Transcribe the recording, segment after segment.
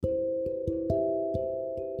Who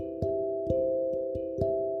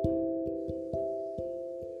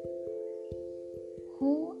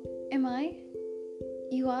am I,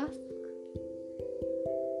 you ask?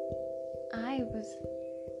 I was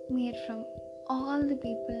made from all the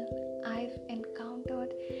people I've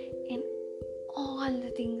encountered and all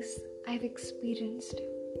the things I've experienced.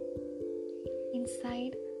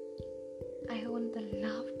 Inside, I hold the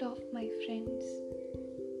laughter of my friends,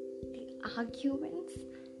 the arguments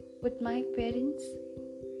with my parents,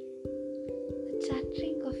 the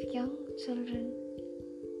chattering of young children,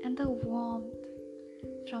 and the warmth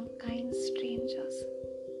from kind strangers.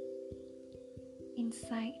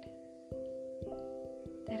 Inside,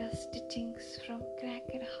 there are stitchings from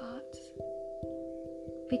cracked hearts,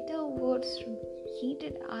 bitter words from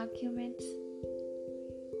heated arguments,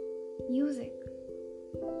 music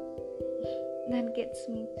that gets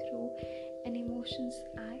me through, and emotions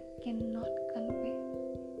I cannot convey.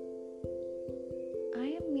 I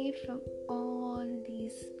am made from all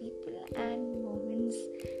these people and moments.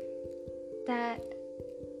 That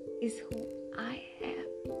is who I am.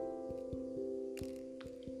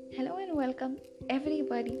 Hello and welcome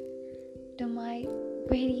everybody to my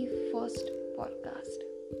very first podcast.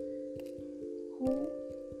 Who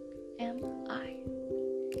am I?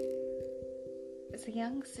 As a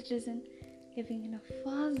young citizen living in a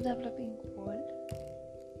fast developing world,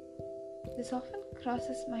 this often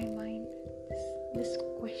crosses my mind, this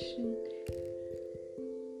question.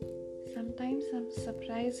 Sometimes I'm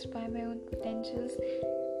surprised by my own potentials,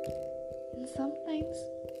 and sometimes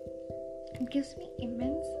it gives me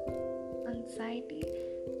immense anxiety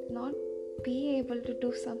to not be able to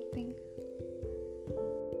do something.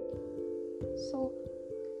 So,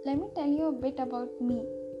 let me tell you a bit about me.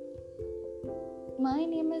 My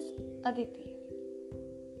name is Aditi.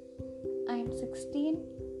 I am 16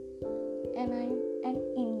 and I am an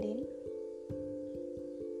Indian.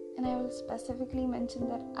 And I will specifically mention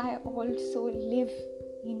that I also live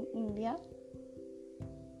in India.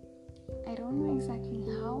 I don't know exactly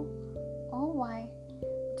how or why,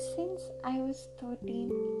 but since I was 13,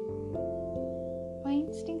 my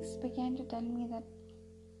instincts began to tell me that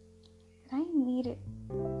I needed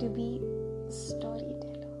to be a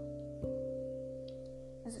storyteller.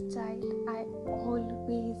 As a child, I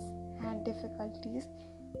always had difficulties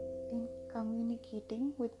in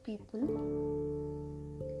communicating with people.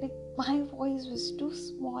 Like, my voice was too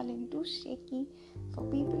small and too shaky for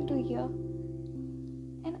people to hear.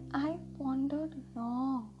 And I pondered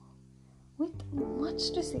long with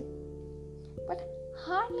much to say, but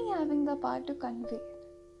hardly having the power to convey it.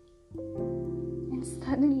 And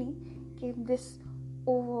suddenly came this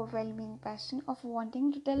overwhelming passion of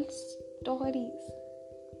wanting to tell stories.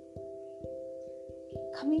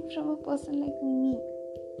 Coming from a person like me,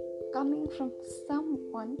 coming from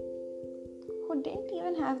someone who didn't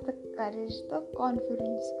even have the courage, the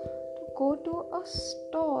confidence to go to a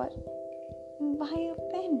store and buy a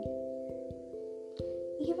pen.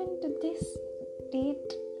 Even to this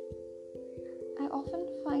date, I often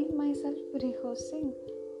find myself rehearsing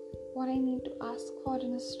what I need to ask for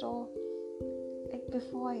in a store. Like,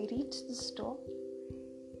 before I reach the store,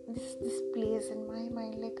 this plays in my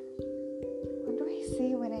mind, like, what do I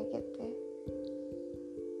say when I get there?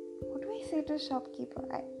 What do I say to a shopkeeper?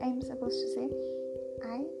 I'm supposed to say,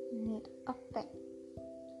 I need a pen,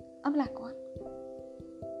 a black one.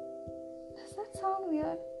 Does that sound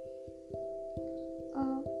weird?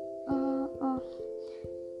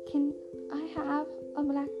 Can I have a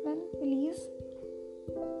black pen, please?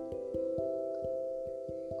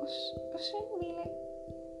 Or shouldn't be like,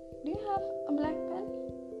 do you have a black pen?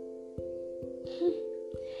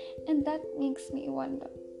 And that makes me wonder,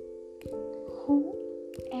 who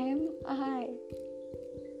am I?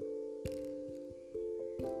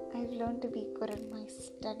 I've learned to be good at my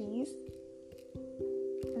studies.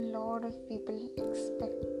 A lot of people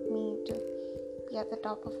expect me to be at the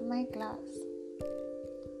top of my class.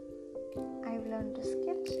 I've learned to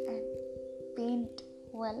sketch and paint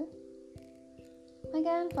well. My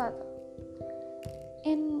grandfather,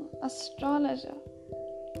 an astrologer,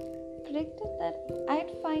 predicted that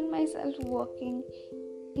I'd find myself working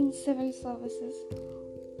in civil services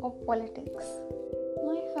or politics.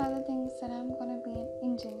 My father thinks that I'm gonna be an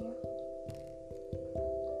engineer.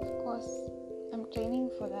 Of course, I'm training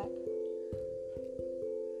for that.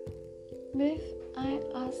 But if I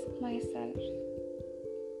ask myself,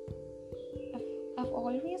 I've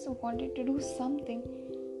always wanted to do something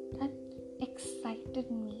that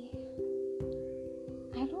excited me.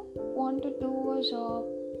 I don't want to do a job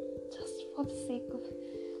just for the sake of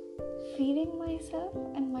feeding myself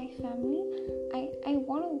and my family, I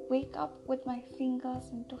want to wake up with my fingers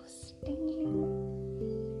into tingling,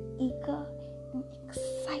 eager and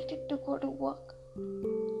excited to go to work.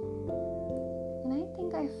 And I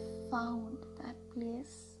think I found that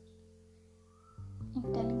place in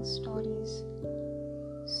telling stories.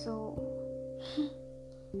 So,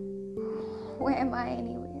 who am I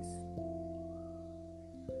anyways?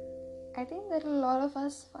 I think that a lot of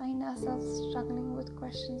us find ourselves struggling with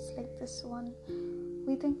questions like this one.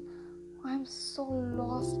 We think, oh, I'm so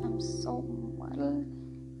lost, I'm so muddled,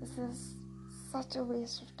 this is such a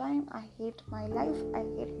waste of time, I hate my life, I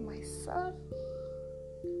hate myself.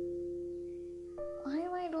 Why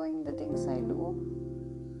am I doing the things I do?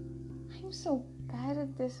 I'm so bad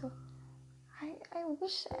at this. I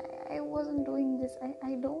wish I wasn't doing this.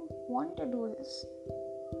 I don't want to do this.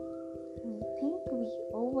 We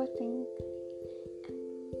overthink, and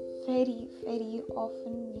very, very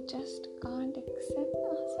often we just can't accept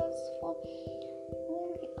ourselves for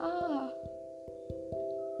who we are.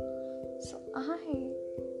 So I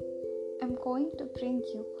am going to bring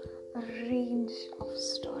you a range of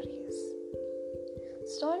stories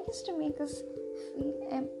to make us feel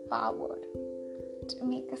empowered, to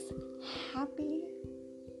make us happy,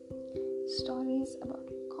 stories about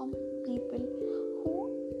common people who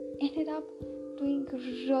ended up doing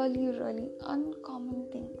really, really uncommon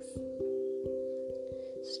things.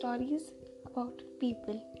 Stories about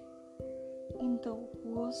people in the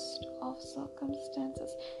worst of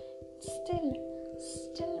circumstances,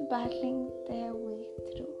 still battling their way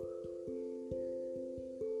through.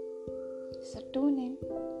 So tune in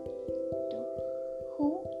to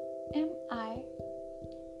Who Am I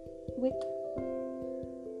with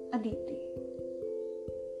Aditi.